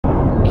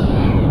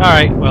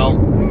Alright, well,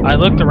 I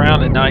looked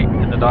around at night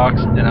in the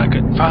docks and I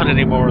couldn't find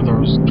any more of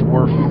those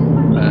dwarf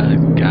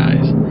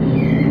guys.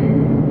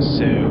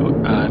 So,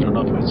 I don't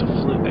know if it was a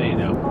fluke, you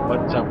know,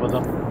 what's up with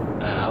them.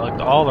 I looked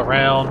all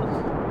around,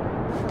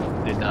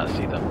 did not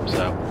see them,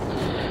 so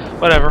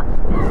whatever.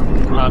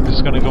 I'm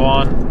just going to go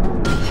on.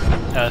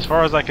 As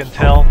far as I can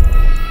tell,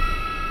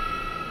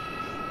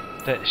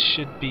 that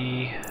should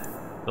be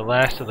the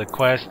last of the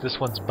quest. This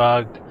one's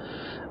bugged.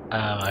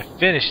 I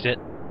finished it.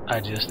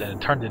 And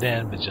turned it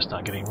in, but just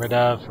not getting rid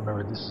of.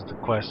 Remember, this is the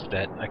quest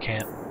that I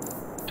can't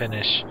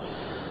finish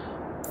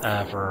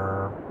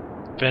for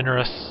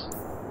Fenris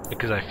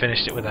because I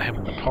finished it without him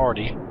in the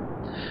party,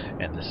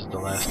 and this is the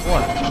last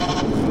one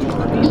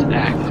for this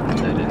act.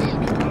 That is,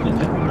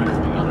 and then we're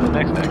moving on to the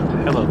next act.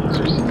 Hello,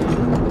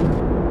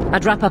 losers.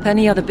 I'd wrap up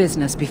any other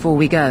business before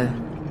we go.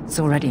 It's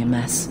already a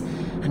mess,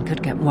 and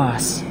could get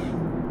worse.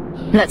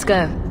 Let's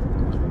go.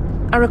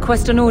 I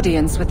request an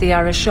audience with the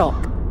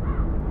Arishok.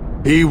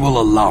 He will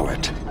allow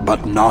it,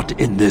 but not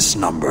in this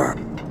number.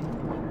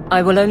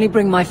 I will only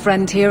bring my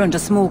friend here and a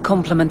small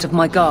complement of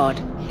my guard.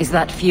 Is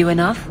that few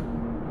enough?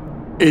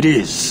 It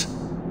is.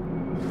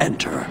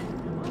 Enter.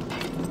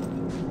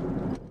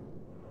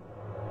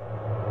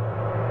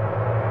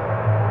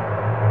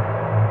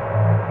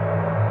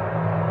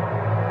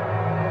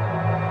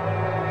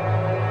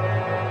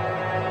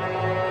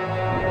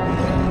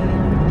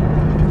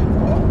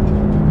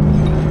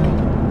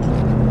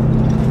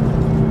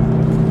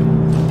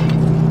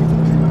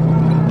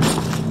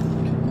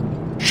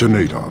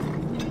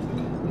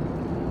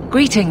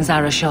 Greetings,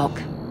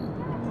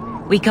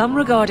 Arishok. We come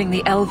regarding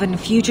the elven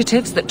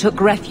fugitives that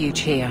took refuge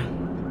here.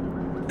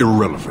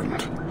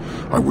 Irrelevant.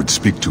 I would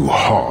speak to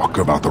Hawk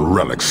about the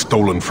relic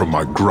stolen from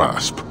my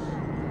grasp.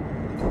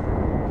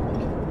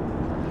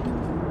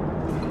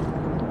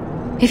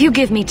 If you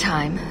give me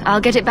time,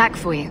 I'll get it back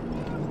for you.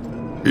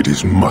 It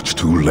is much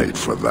too late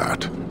for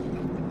that.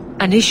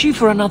 An issue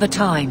for another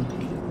time.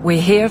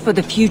 We're here for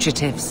the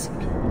fugitives.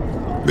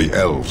 The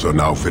elves are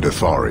now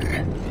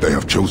Vidithari. They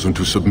have chosen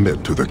to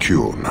submit to the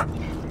Qun.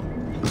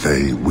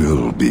 They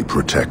will be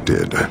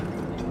protected.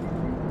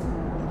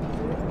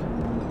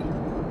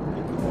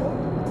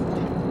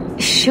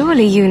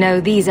 Surely you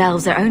know these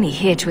elves are only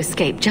here to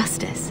escape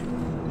justice.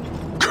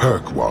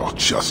 Kirkwall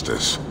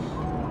justice.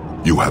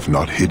 You have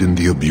not hidden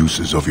the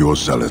abuses of your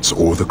zealots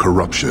or the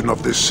corruption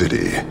of this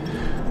city.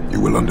 You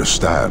will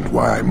understand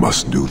why I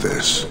must do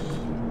this.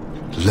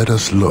 Let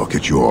us look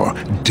at your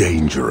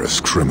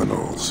dangerous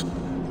criminals.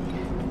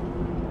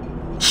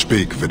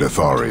 Speak,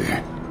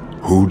 Vidithari.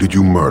 Who did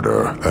you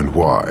murder, and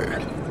why?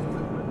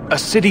 A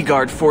city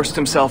guard forced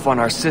himself on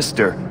our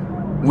sister.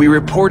 We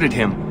reported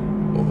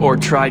him, or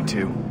tried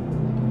to.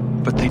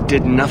 But they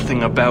did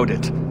nothing about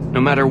it,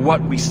 no matter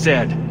what we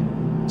said.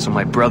 So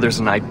my brothers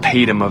and I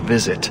paid him a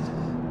visit.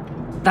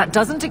 That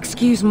doesn't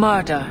excuse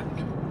murder.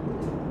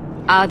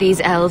 Are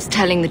these elves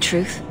telling the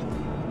truth?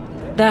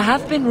 There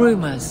have been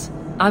rumors.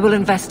 I will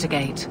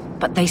investigate,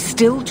 but they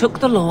still took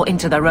the law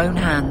into their own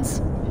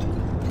hands.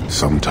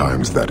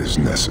 Sometimes that is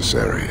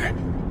necessary.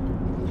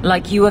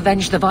 Like you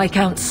avenged the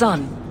Viscount's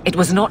son. It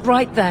was not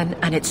right then,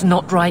 and it's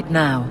not right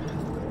now.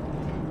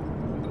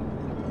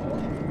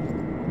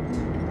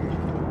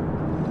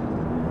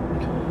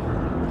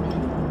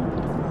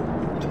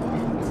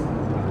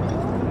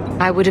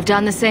 I would have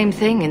done the same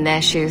thing in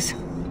their shoes.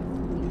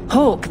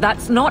 Hawk,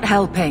 that's not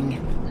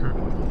helping.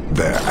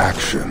 Their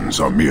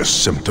actions are mere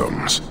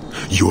symptoms.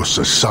 Your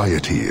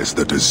society is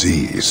the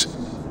disease.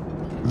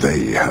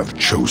 They have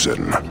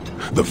chosen.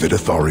 The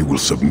Vidithari will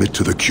submit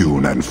to the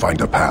Qun and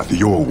find a path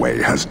your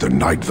way has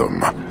denied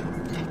them.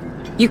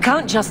 You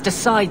can't just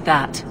decide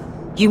that.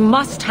 You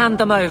must hand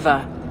them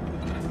over.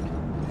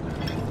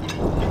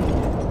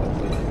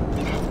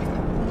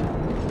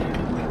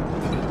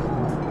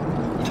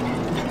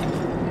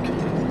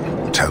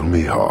 Tell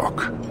me,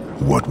 Hawk,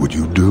 what would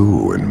you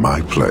do in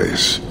my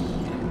place?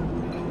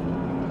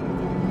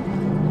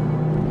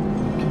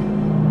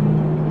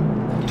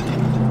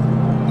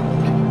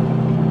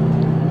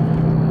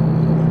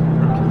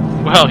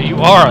 Well, you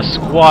are a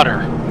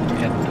squatter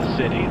in the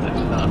city. Let's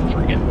not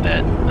forget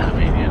that. I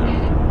mean, you know.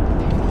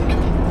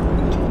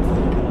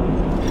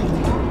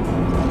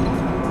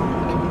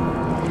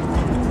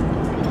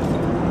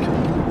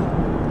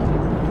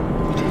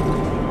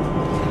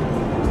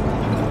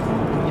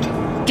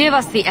 Give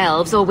us the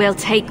elves or we'll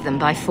take them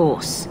by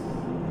force.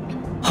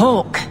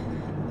 Hawk!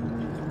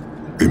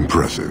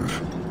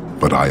 Impressive,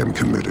 but I am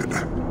committed.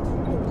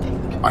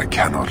 I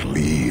cannot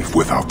leave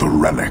without the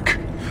relic.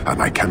 And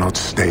I cannot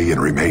stay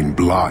and remain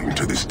blind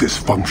to this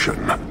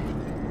dysfunction.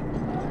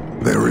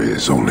 There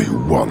is only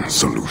one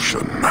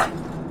solution.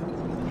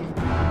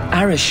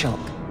 Arishok,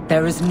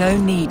 there is no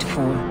need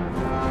for...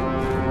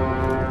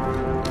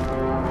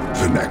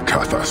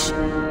 Vinekathas.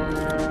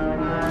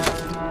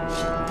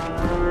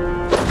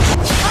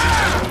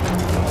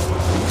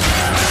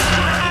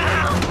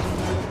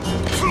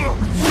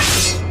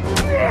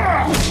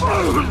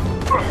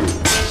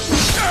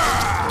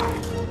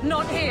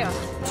 Not here!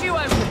 Too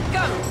open!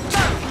 Go!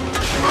 Go!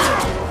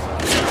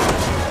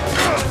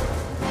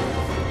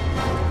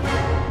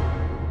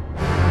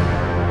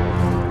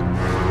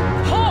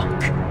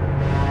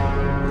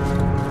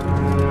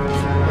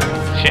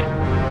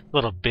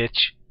 Little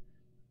bitch.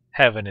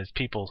 Having his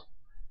people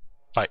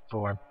fight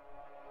for him.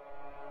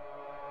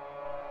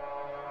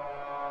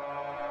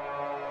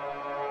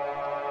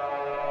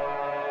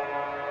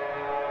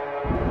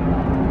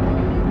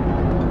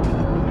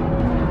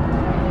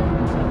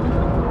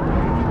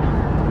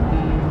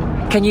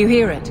 Can you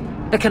hear it?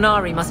 The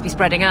Canary must be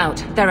spreading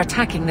out. They're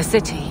attacking the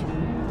city.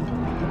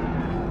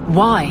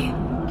 Why?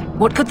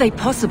 What could they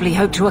possibly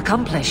hope to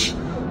accomplish?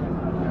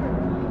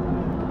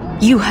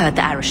 You heard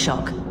the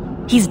Arishok.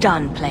 He's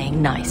done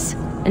playing nice,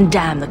 and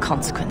damn the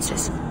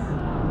consequences.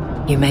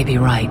 You may be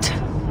right.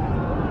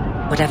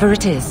 Whatever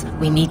it is,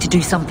 we need to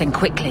do something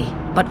quickly,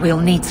 but we'll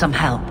need some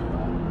help.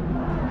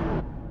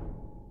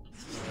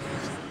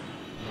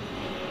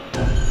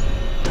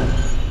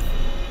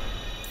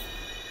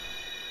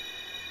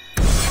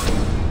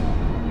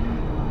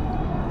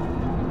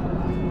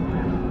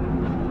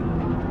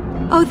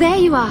 Oh, there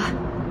you are.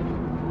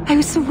 I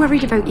was so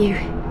worried about you.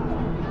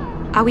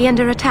 Are we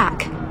under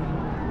attack?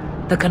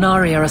 The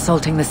Canary are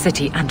assaulting the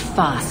city, and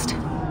fast.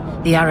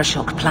 The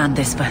Arishok planned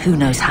this for who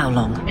knows how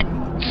long.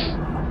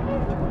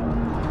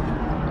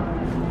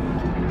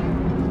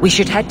 We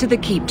should head to the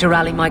keep to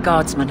rally my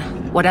guardsmen.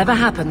 Whatever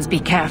happens, be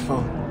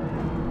careful.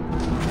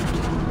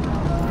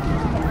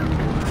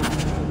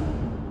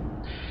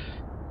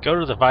 Go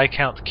to the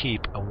Viscount's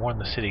keep and warn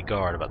the city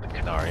guard about the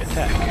Canary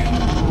attack.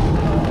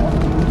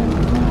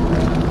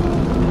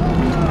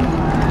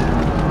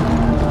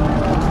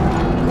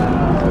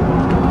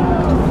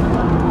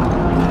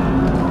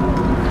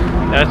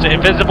 That's an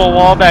invisible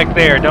wall back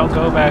there. Don't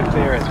go back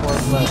there. It's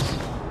worthless.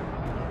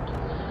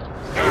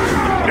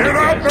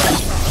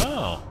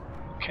 Oh,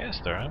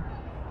 caster, huh?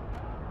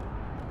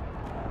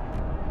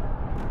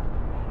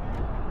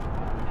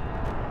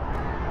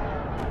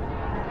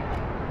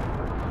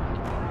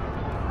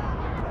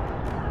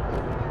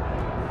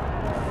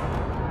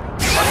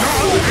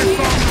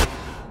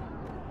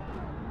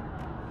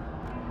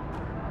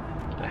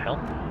 What the hell?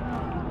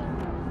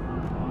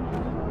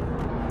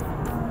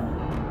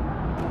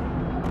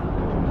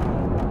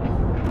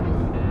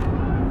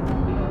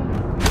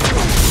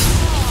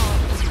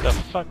 The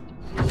fuck?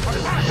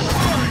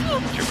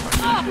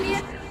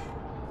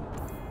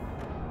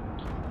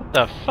 What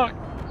the fuck?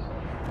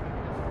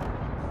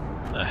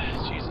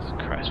 Jesus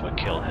Christ, what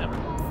killed him?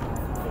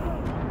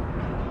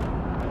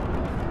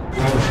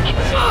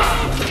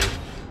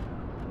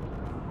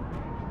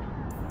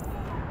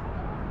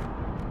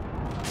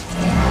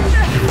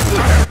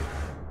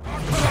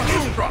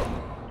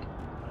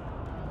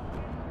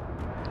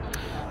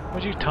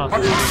 Would you taunt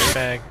this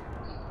douchebag?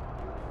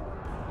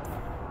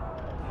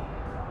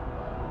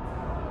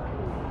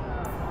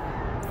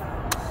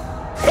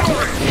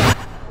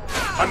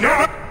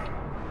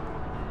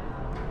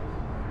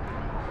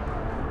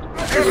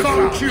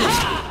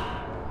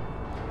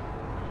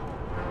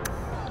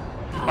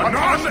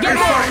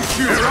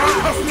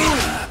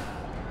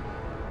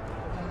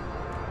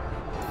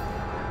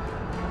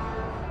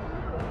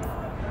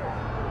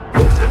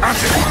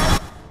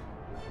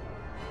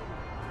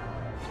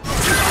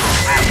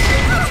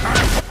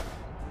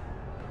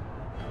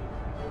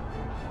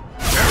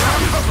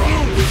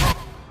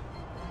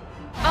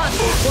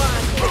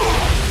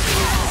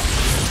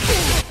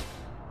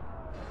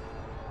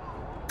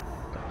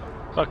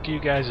 Fuck you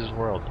guys'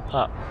 world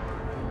up.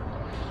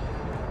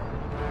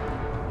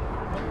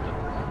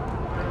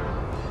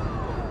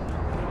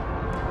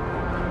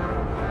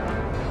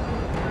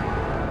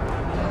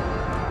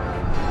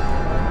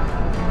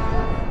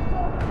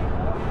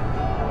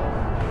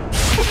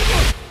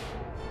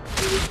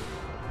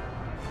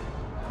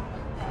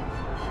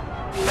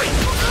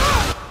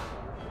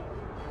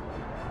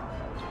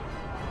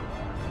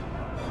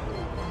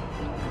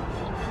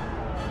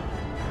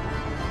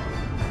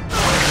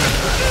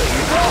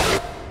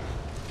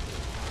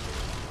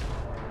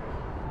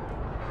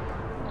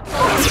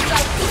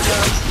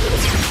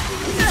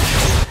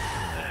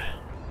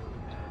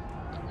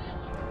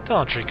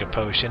 Don't drink a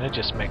potion, it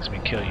just makes me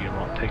kill you and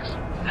won't take some.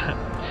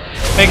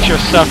 Makes your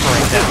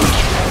suffering that much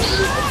worse.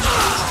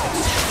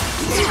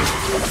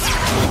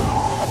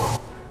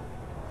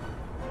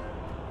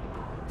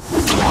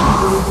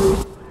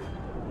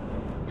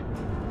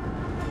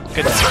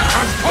 Good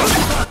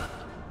night.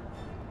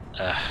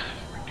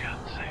 For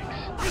God's sakes.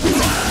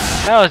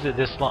 How is it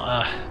this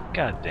long?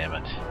 God damn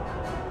it.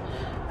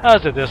 How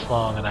is it this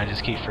long and I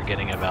just keep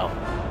forgetting about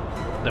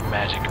the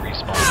magic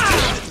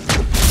respawn?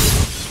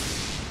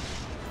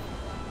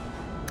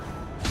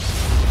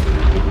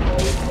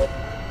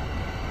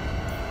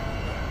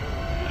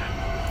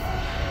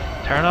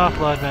 Turn off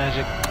blood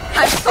magic.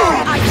 I'm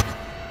sorry.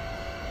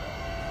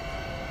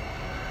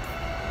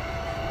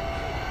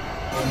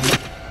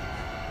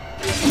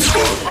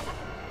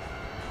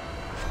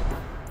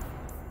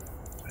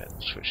 Go ahead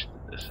and switch to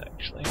this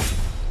actually.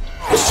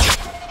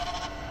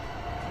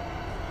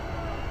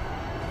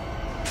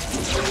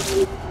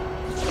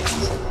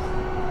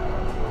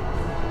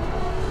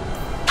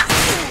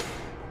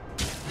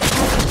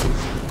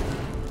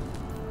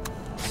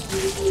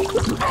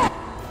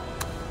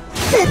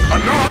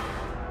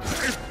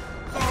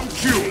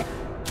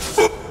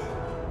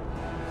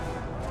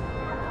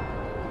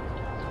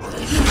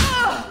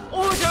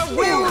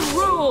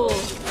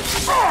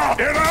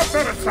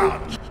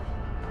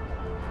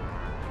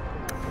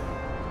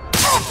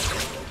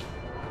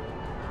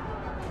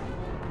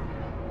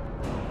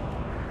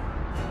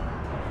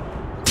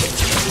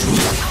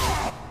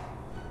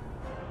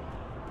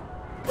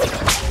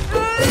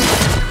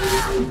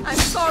 I'm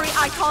sorry,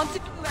 I can't do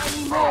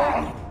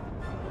anymore.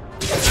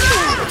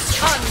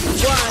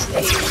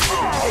 Unworthy.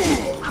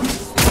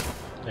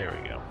 There we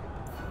go.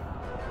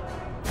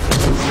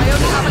 I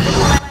only have a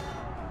little left.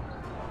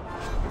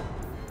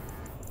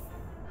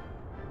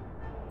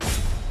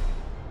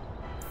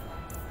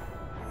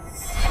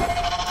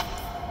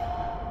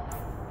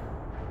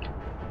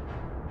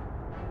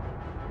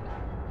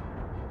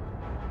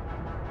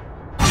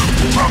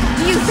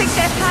 Do you think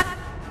they're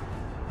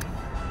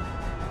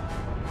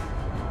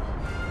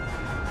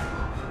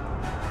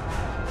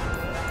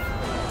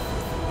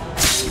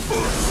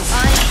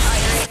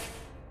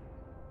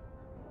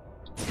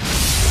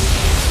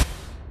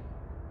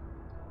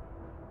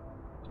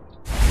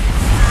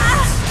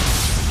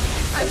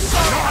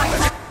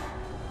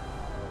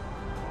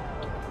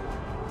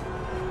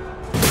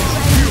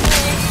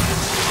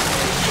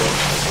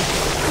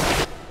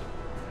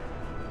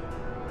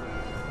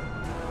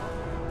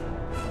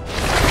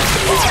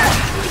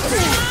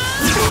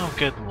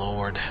Good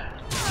lord.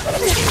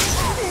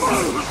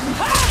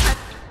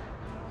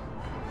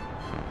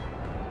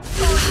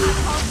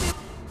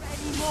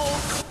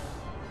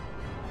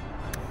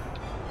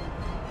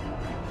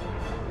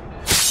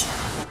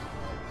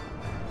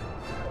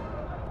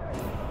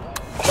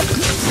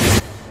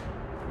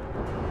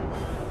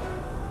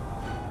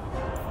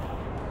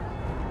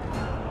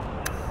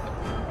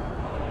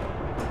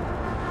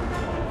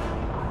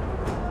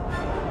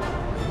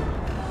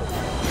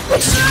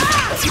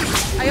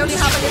 I only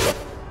have a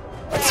little.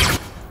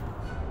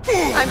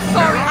 I'm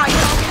sorry, I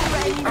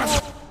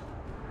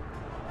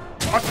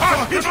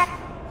can't do anymore.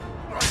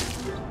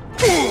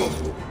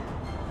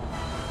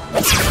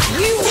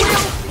 You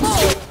will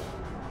fall.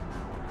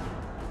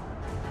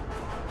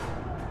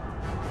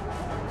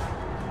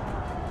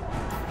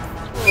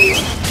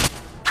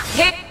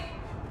 Hit.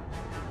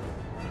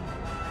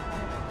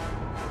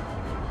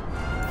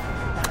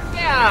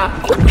 Yeah,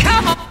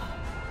 come on.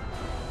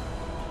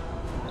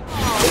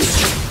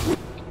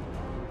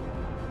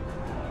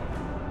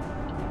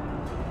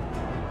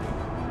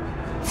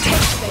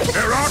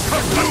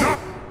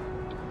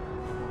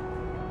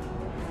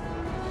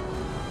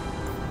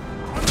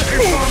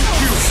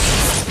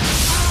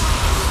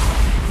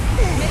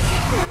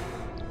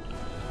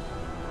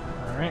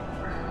 Alright.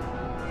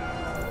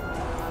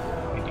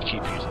 Need to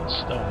keep using the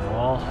stone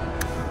wall.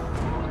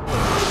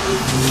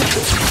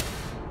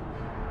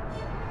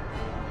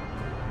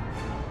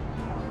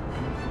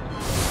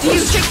 Do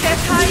you think they're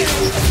tired?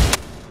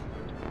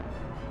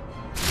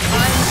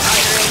 I'm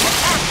tired.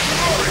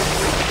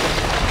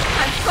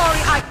 I'm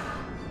sorry, I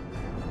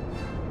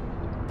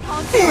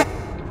can't do it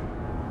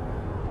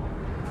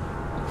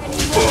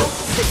anymore.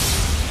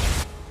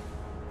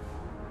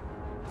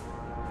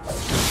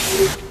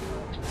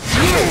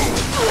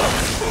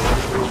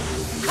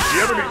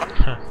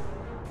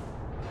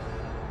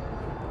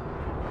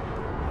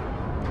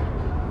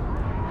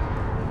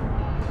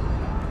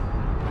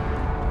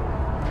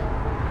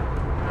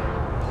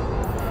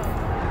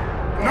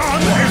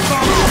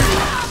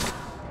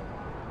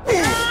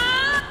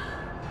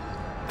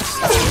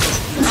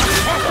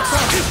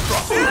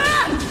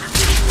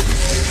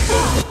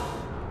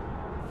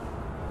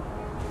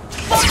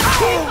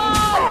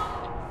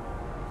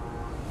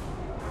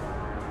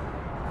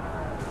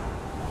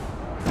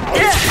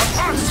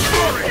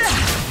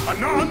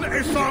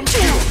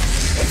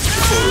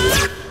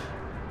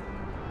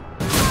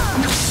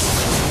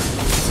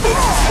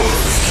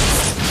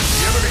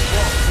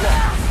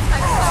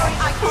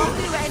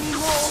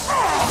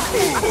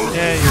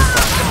 Yeah, you're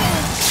fine.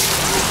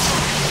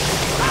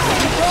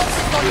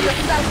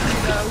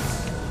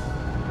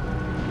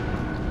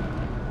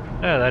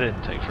 Yeah, that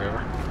didn't take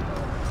forever.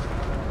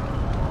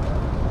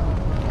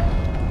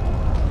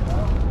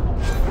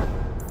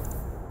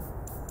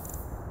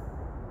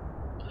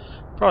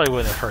 Probably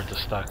wouldn't have hurt to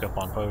stock up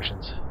on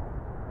potions.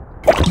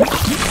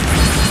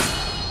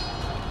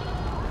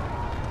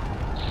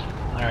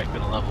 Alright,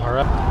 gonna level her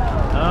up.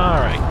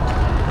 Alright.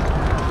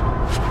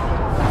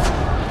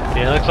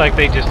 Yeah, it looks like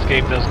they just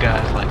gave those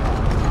guys like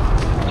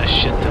a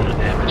shit ton of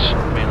damage,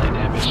 melee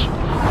damage.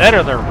 That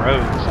or their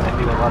rogues, they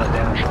do a lot of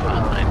damage from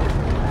behind.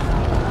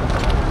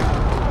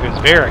 Because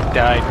Varric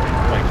died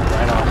like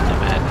right off the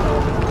bat.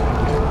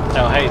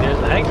 Oh hey, there's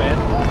the hangman.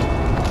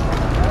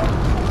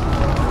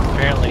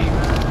 Apparently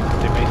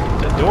they made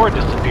the door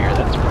disappear,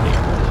 that's pretty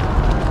impressive.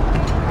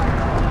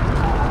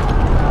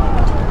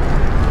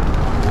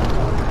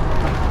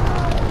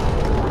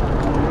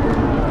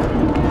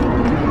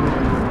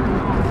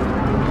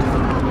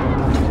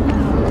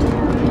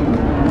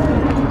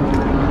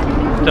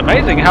 It's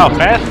amazing how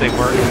fast they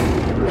work.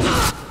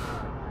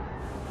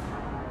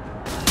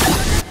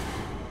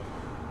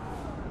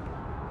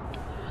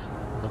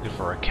 I'm looking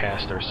for a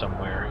caster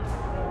somewhere.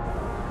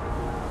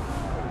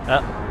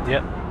 Ah,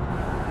 yep.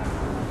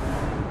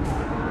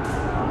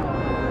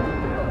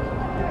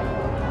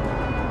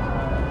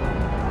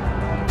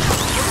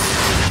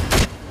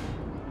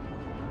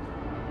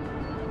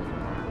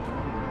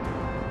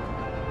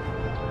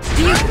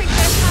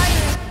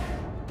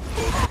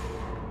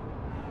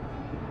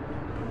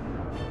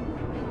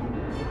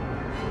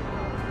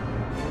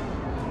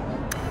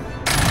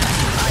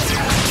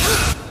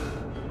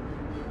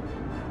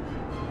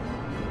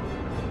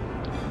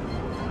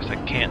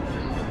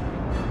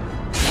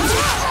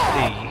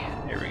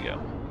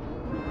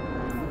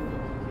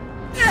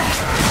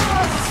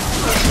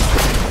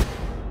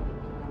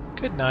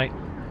 Good night.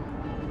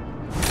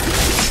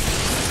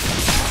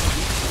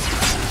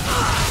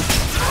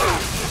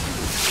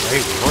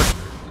 Great Warden.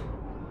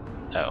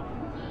 Oh.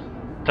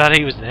 Thought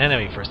he was an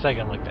enemy for a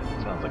second. Like, that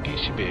sounds like he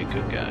should be a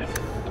good guy.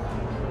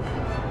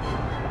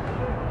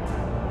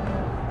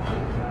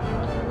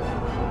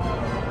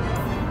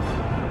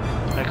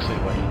 Actually,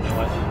 what? You know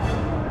what?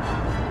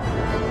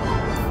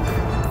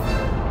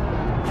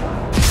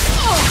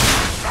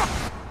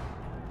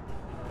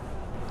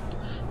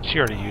 She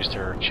already used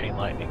her chain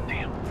lightning.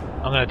 Damn.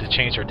 I'm gonna have to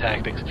change her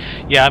tactics.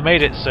 Yeah, I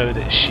made it so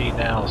that she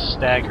now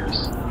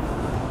staggers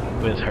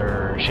with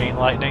her chain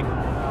lightning,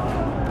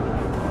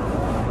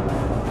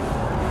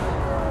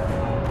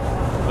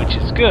 which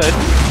is good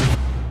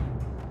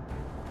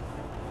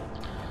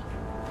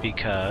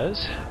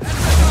because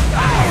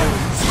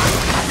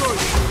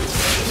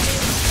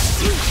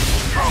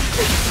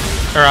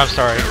I'm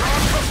sorry,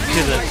 she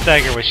doesn't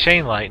stagger with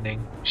chain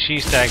lightning, she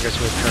staggers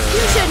with her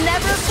You should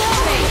never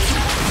fool me.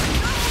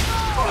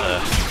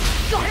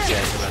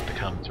 guy's about to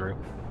come through.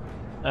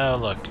 Oh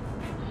look,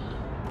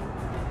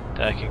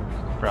 attacking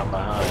from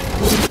behind.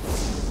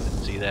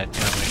 Didn't see that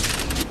coming.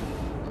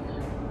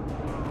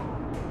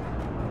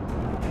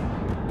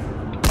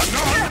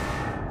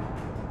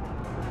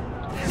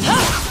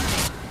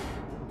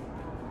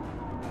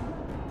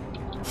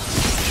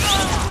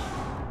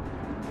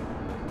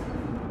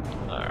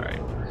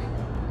 Alright.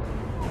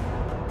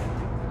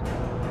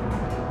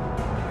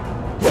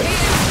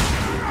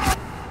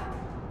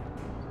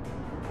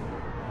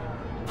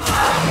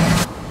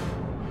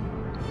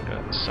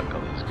 Gotta suck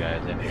all these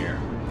guys in here.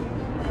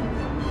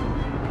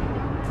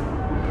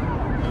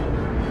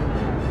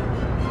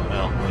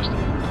 Well, most of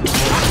them.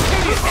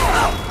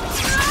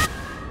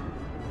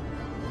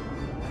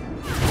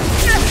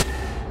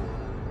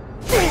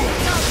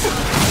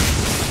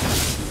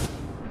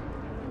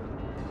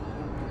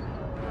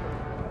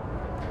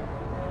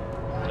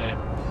 Damn.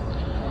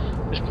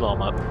 Just blow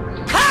them up.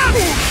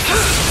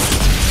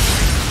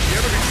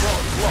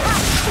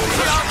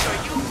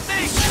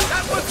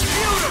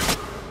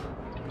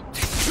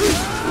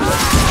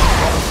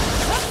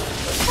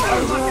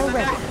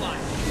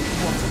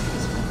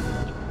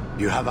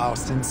 You have our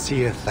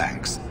sincere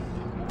thanks.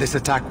 This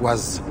attack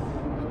was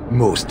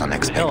most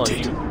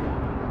unexpected.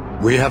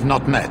 We have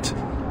not met.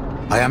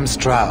 I am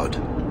Stroud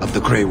of the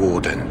Grey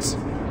Wardens.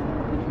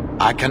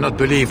 I cannot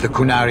believe the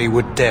Kunari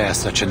would dare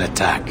such an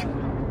attack.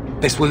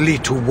 This will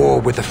lead to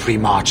war with the Free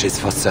Marches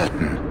for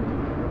certain.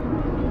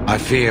 I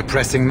fear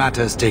pressing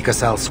matters take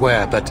us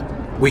elsewhere, but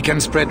we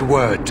can spread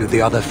word to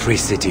the other free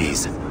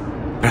cities.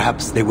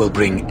 Perhaps they will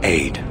bring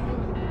aid.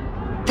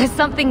 There's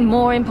something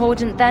more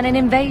important than an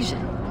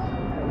invasion.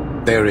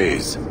 There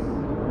is,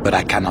 but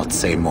I cannot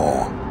say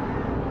more.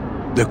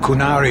 The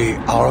Kunari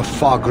are of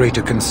far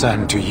greater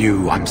concern to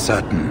you, I'm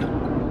certain.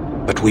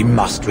 But we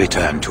must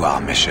return to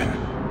our mission.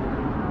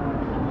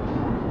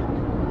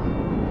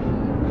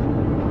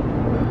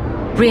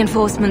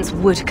 Reinforcements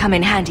would come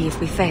in handy if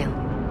we fail.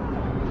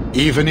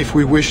 Even if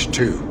we wish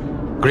to,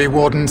 Grey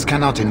Wardens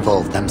cannot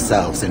involve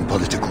themselves in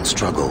political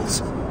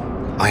struggles.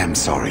 I am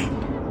sorry.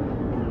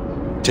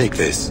 Take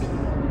this.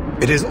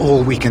 It is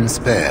all we can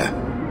spare,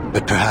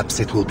 but perhaps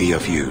it will be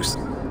of use.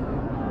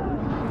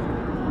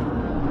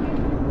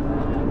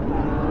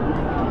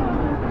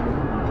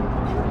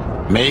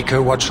 Make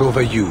her watch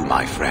over you,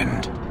 my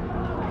friend.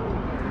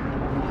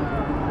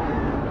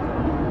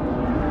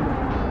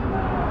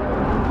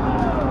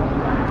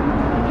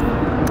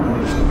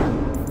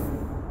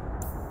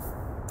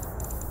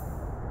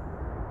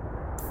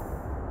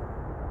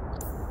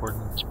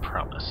 Warden's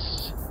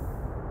Promise.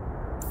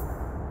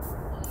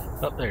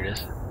 Oh, there it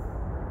is.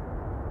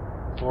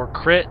 4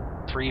 crit,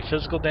 3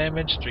 physical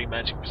damage, 3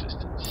 magic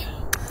resistance.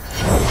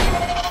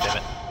 Damn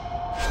it.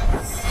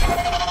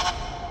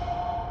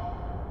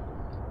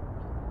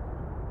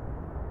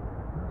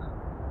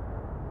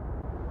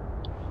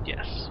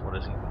 Yes, what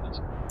is he?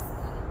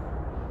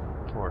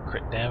 4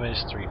 crit damage,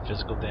 3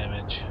 physical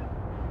damage.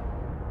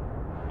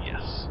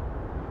 Yes.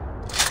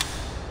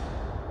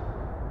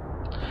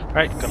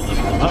 Alright, gonna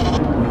level them up.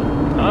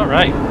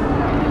 Alright.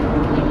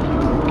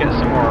 Got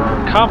some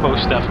more combo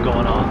stuff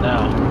going on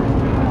now.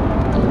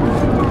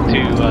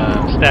 To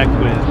stack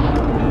with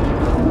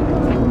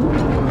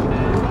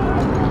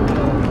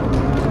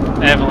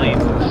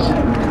Aveline's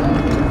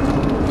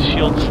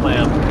Shield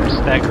Slam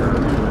Stagger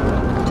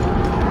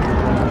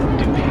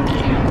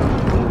doohickey.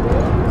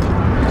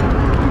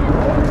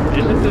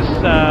 Isn't this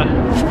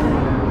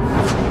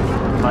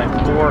my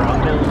poor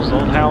uncle's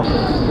old house?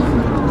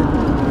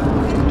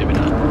 Maybe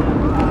not.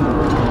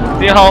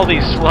 See, all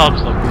these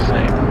slums look the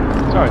same.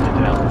 It's hard to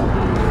tell.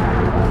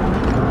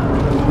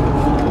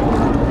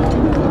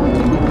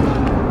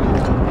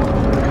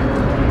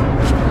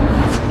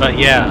 But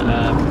yeah,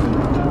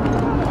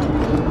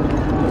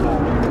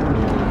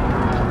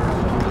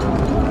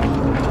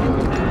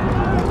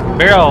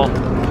 Beryl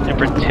in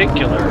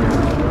particular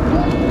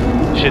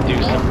should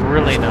do some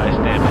really nice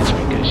damage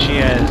because she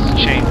has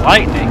chain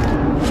lightning,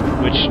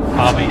 which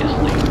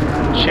obviously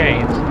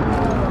chains,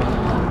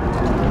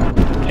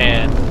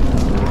 and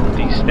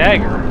the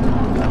stagger,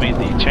 I mean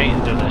the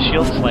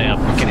shield slam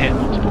can hit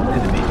multiple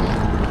enemies.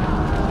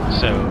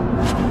 So,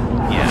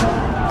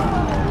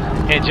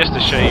 yeah. And just to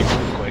show you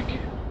real quick.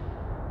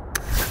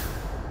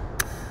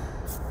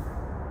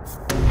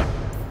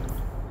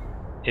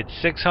 It's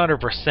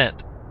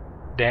 600%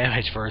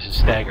 damage versus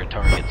stagger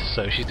targets,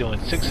 so she's doing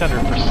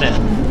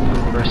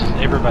 600% versus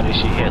everybody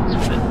she hits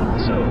with it.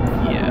 So,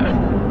 yeah.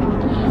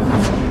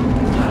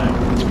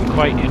 It's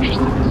quite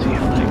interesting to see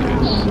how that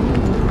goes.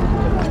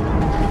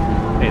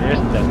 Hey, there's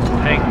that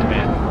hanged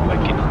man.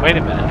 Wait a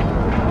minute.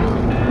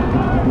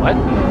 What?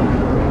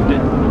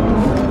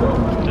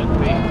 Didn't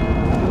we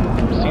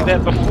see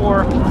that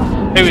before?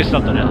 Maybe it's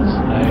something else.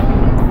 I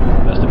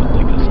must have been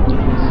thinking of something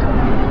else.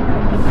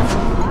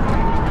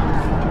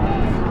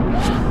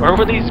 Where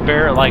were these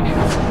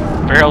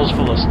barrels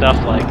full of stuff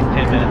like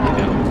 10 minutes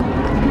ago?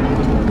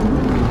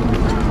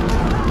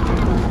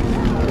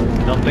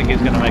 I don't think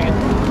he's gonna make it.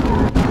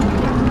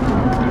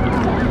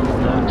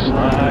 Looks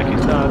like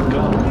he's not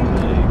gonna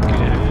make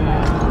it.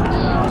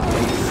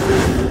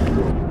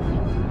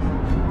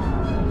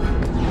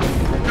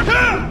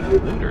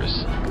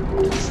 Looters.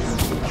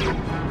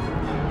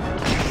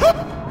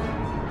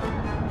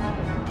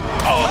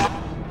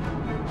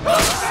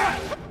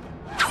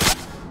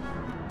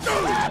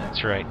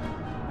 That's right.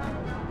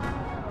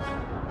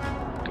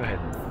 Go ahead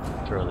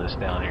and throw this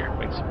down here.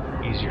 Makes it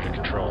easier to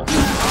control.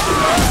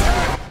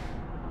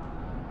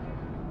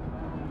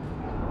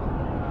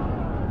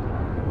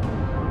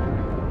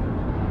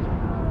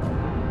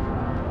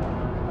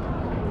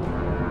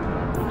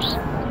 Oops.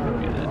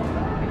 Get it.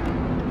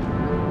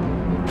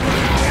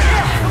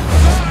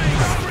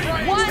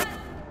 What?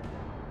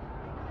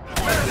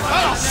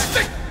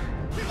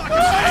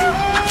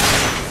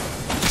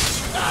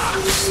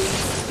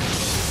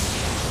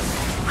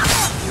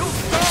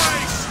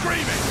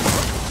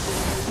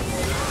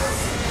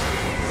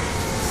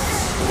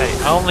 Hey,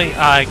 only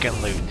I can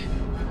loot.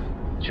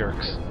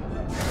 Jerks.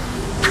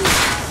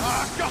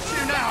 Got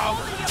you now!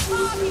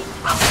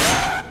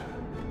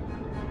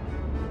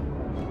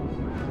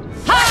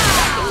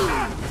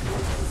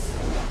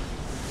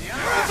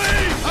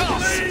 I'll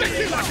stick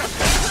you like a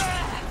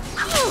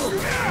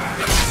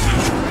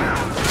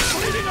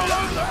bleeding all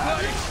over the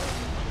place!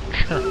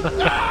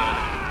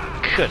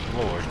 Good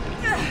lord.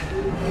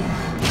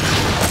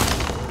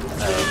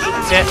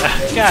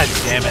 God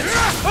damn it.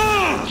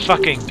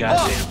 Fucking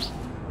goddamn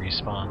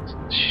respawns.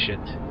 Shit.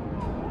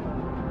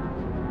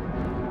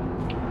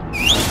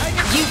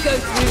 You go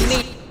through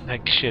me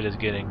That shit is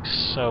getting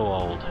so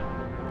old.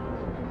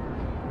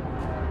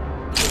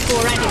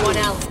 before anyone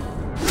else.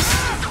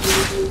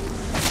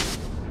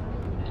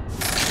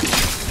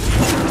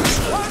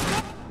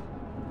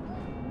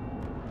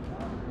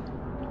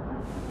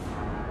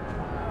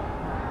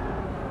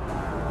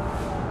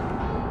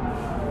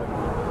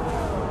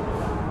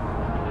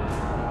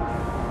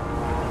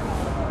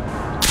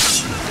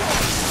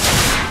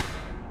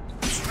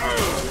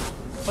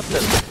 What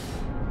the?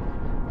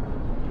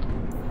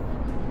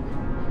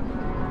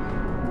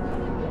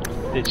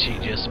 Did she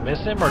just miss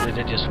him, or did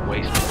it just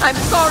waste him? I'm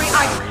sorry, For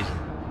no reason?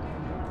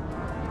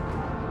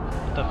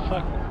 What the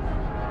fuck?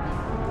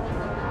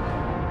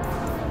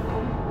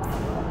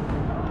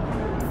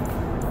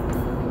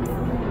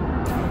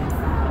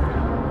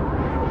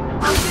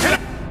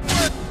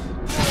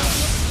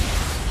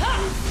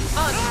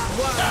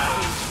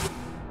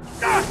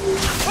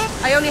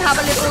 I only have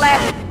a little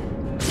left.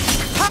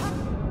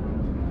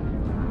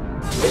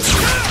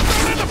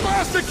 The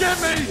bastard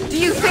get me! Do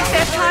you think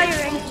they're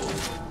tiring?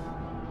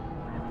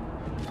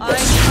 I'm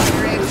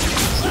tiring.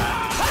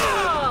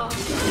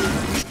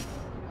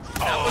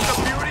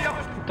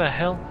 What the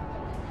hell?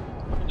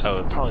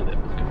 Oh, probably that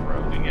fucking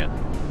rogue again.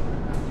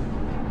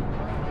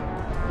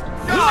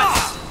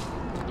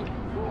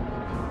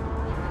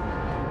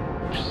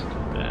 Just,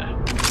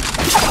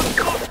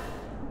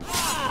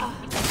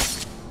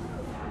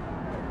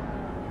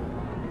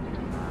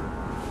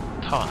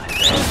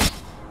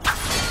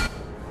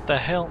 What the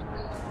hell?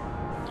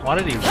 Why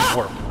did he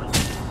warp?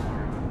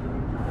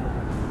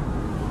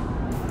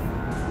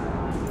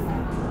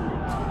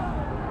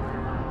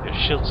 Your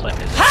shield slam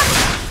is.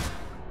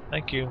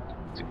 Thank you.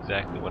 That's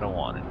exactly what I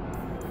wanted.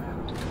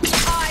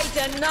 I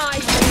deny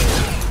you.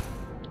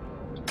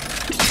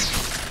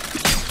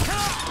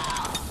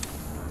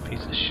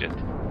 Piece of shit.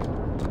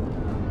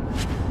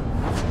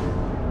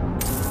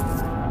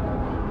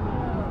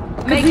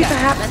 Could we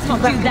perhaps let's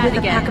not back do that with a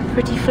again. pack of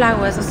pretty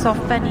flowers or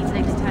soft bunnies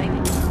next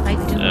time?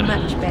 I'd do Ugh.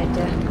 much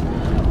better.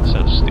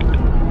 So stupid.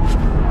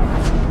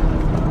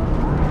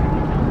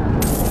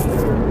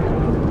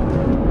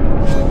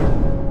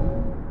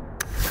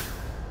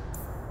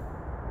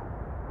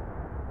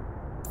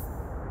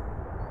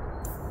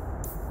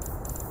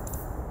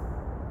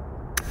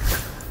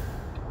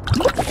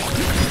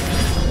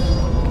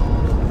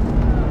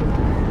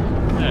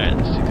 Alright,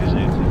 let's see if there's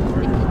anything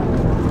worth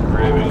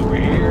grabbing over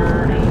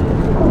here.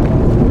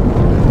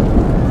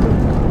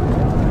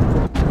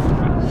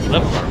 What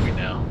level are we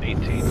now?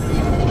 18.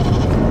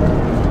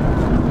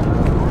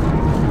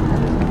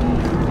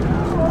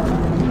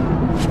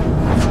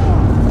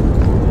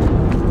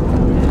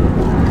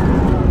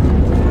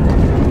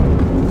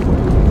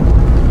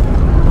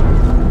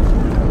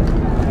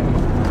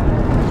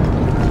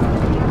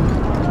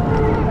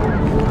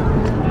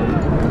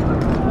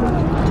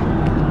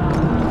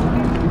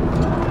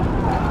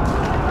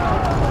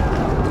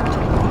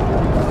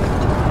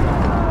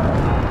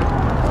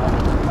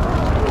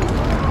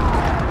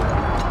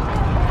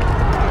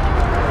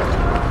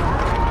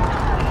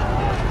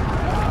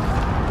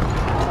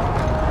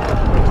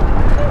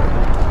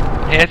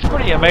 Yeah, it's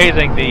pretty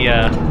amazing the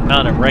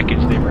amount of wreckage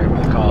they were able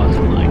to cause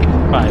in like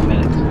 5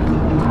 minutes.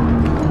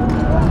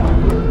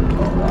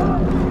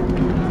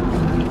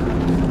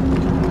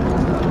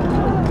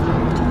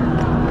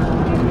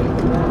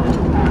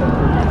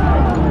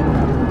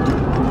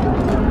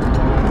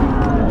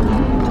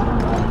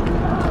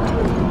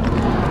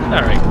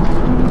 Alright.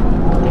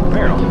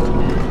 Barrel.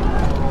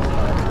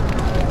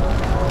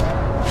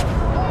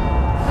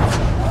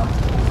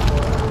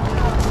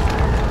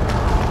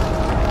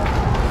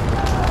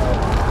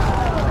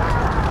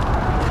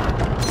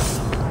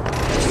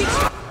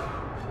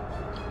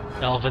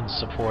 Elven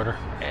supporter.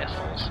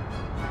 Assholes.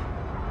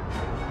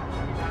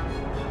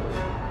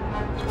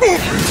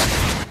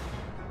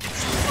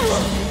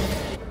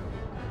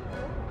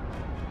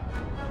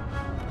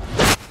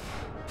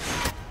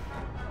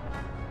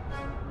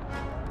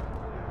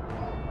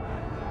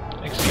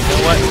 Actually, you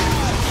know what?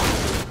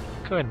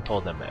 Go ahead and pull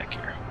them back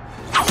here.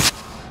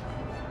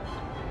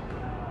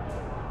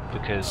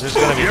 Because there's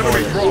gonna be more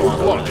than this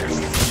one over there.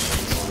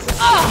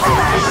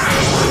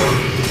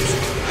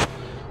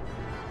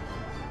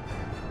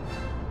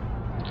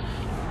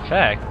 In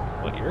fact,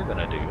 what you're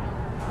gonna do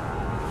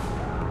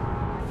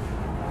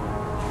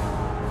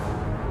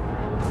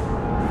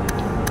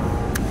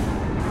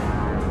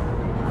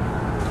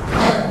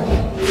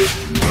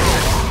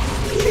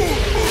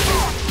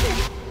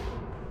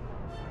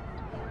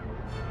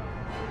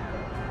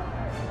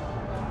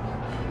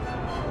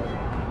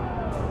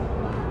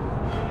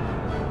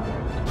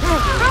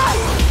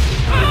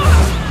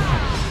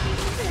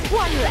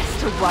One less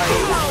to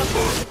worry about.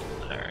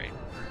 Alright.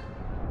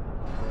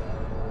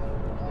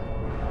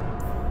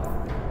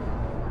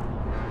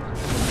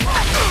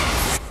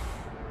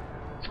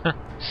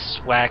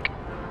 Swack.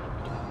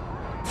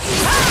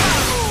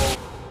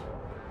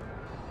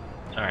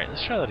 Alright,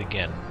 let's try that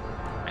again.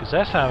 Because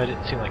last time it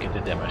didn't seem like it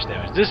did that much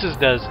damage. This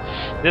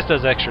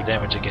does extra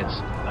damage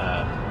against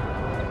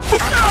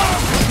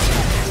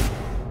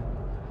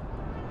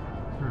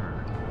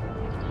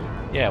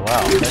Yeah, wow,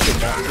 that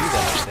did not do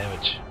that much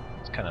damage.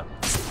 It's kind of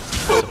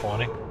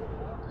disappointing.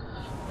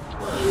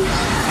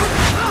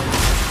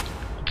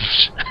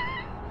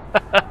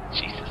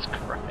 Jesus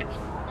Christ.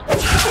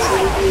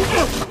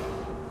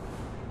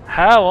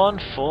 How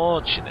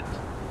unfortunate.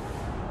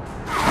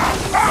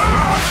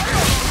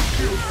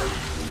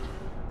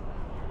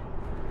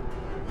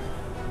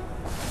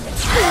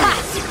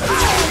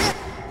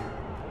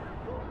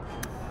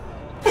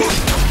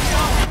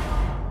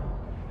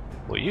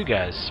 Well, you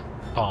guys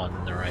spawned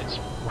in the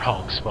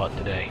wrong spot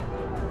today.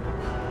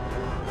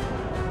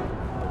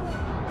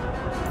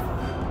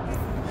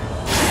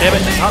 Damn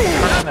it, not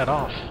turning that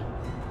off.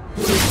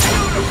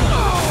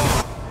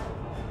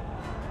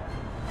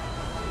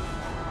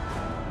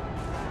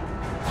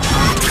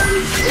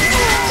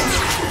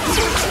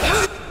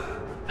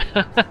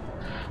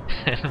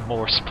 And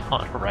more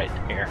spawn right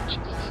there.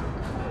 Jesus.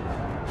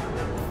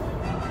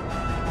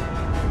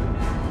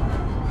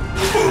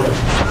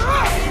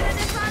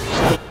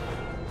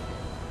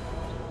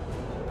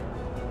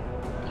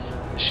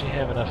 Does she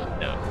have enough?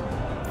 No.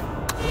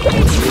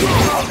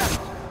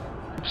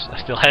 Oops,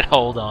 I still had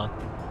hold on.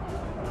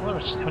 How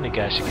many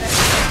guys she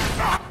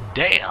got?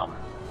 Damn!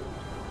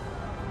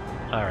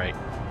 Alright.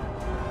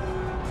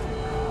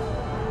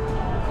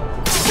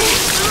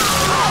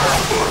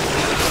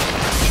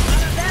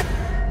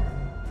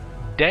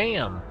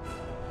 Damn!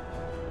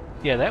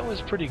 Yeah, that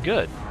was pretty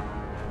good.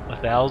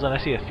 1,000, I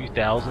see a few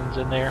thousands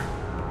in there.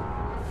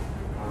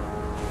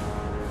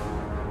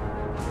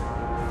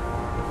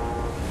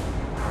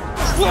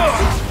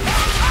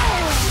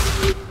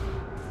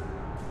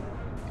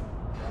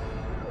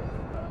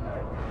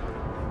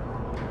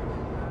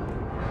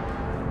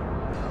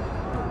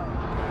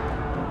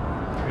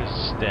 Here's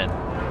Sten.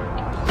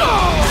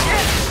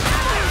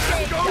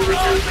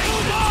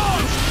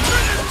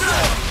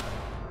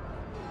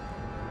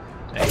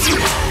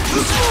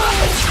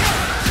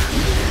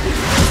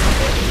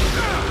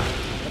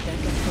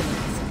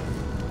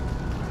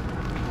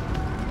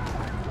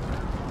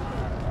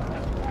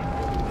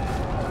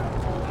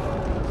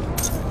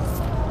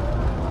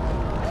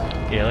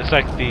 Yeah, looks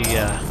like the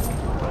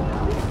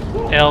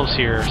elves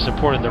here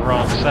supported the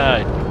wrong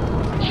side.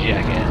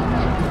 Jackasses.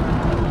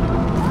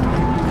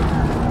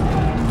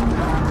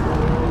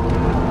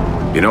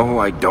 You know who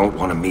I don't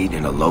want to meet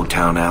in a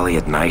low-town alley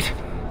at night?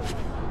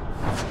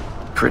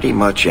 Pretty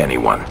much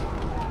anyone.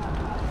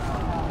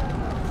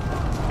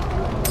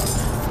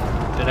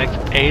 The next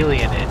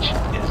alienage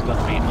is going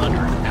to be under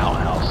an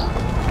outhouse.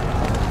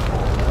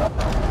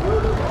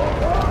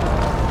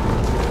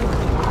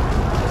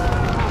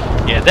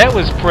 Yeah, that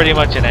was pretty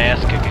much an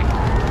ass kicking.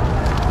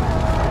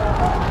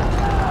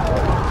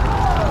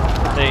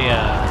 They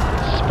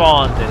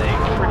spawned in a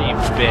pretty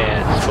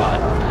bad spot.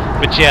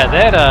 But yeah,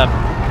 that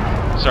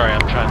sorry,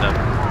 I'm trying to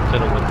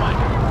fiddle with my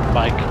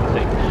mic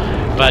thing.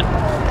 But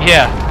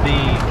yeah,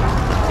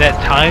 that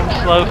time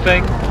slow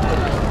thing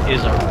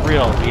is a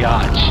real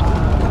biatch.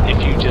 If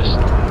you just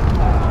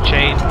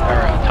chain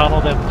or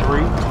tunnel them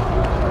through,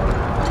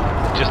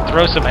 just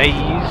throw some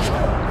AE'rs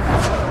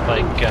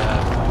like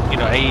you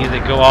know, AEs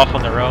that go off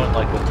on their own,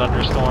 like the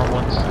thunderstorm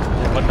ones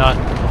and whatnot,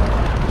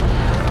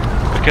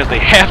 because they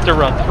have to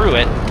run through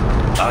it.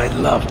 I'd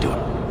love to.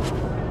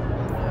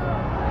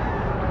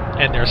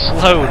 And they're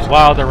slowed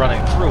while they're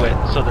running through it,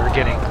 so they're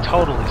getting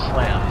totally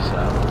slammed.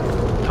 So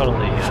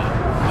totally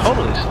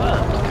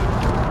slammed.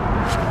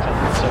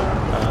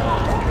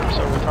 So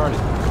retarded.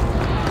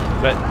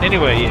 But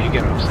anyway, yeah, you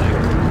get what I'm saying.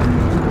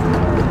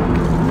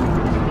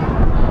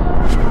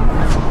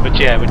 But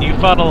yeah, when you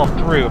funnel them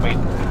through, I mean,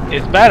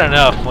 it's bad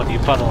enough when you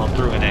funnel them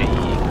through an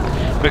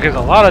AE, because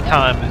a lot of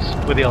times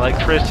with the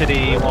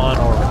electricity one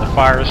or with the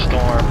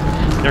firestorm,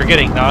 they're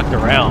getting knocked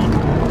around.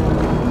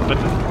 But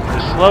the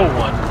slow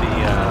one,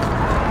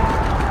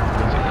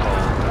 what's it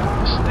called?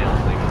 The snail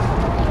thing.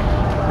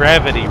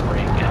 Gravity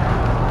ring.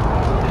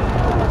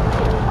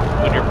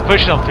 When you're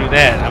pushing them through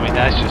that, I mean,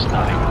 that's just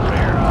not even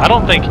fair. I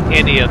don't think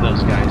any of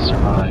those guys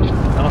survived.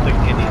 I don't think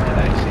any of them.